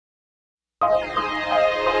Good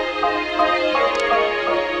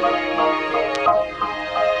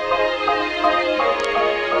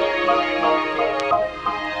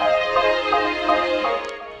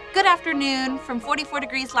afternoon from 44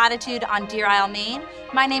 degrees latitude on Deer Isle, Maine.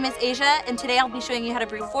 My name is Asia, and today I'll be showing you how to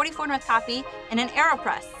brew 44 North coffee in an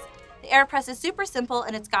AeroPress. The AeroPress is super simple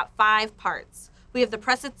and it's got 5 parts. We have the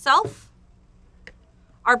press itself,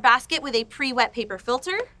 our basket with a pre-wet paper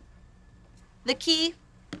filter, the key,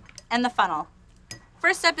 and the funnel.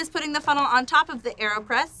 First step is putting the funnel on top of the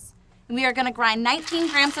AeroPress, and we are going to grind 19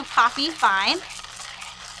 grams of coffee fine.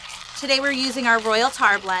 Today we're using our Royal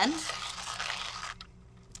Tar blend.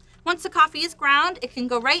 Once the coffee is ground, it can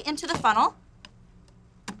go right into the funnel.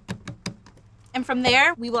 And from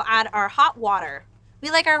there, we will add our hot water. We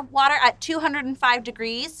like our water at 205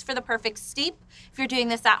 degrees for the perfect steep. If you're doing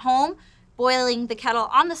this at home, boiling the kettle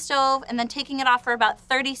on the stove and then taking it off for about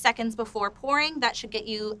 30 seconds before pouring, that should get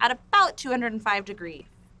you at about 205 degrees.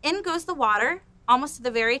 In goes the water, almost to the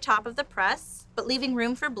very top of the press, but leaving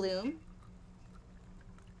room for bloom.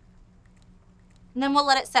 And then we'll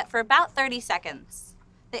let it set for about 30 seconds.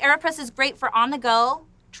 The AeroPress is great for on the go,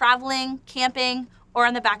 traveling, camping, or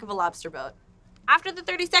on the back of a lobster boat. After the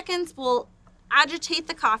 30 seconds, we'll agitate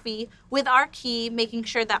the coffee with our key, making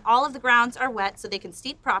sure that all of the grounds are wet so they can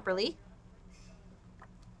steep properly.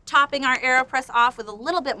 Topping our AeroPress off with a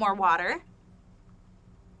little bit more water.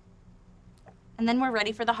 And then we're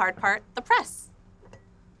ready for the hard part, the press.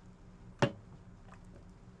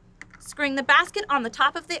 Screwing the basket on the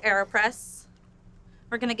top of the AeroPress,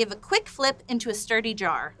 we're going to give a quick flip into a sturdy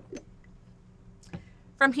jar.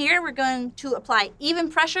 From here, we're going to apply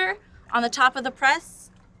even pressure on the top of the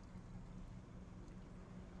press,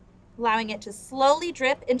 allowing it to slowly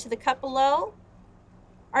drip into the cup below.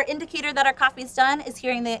 Our indicator that our coffee is done is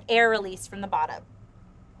hearing the air release from the bottom.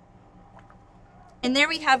 And there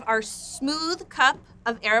we have our smooth cup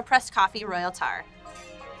of AeroPress coffee Royal Tar.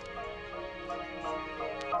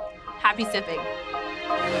 Happy sipping.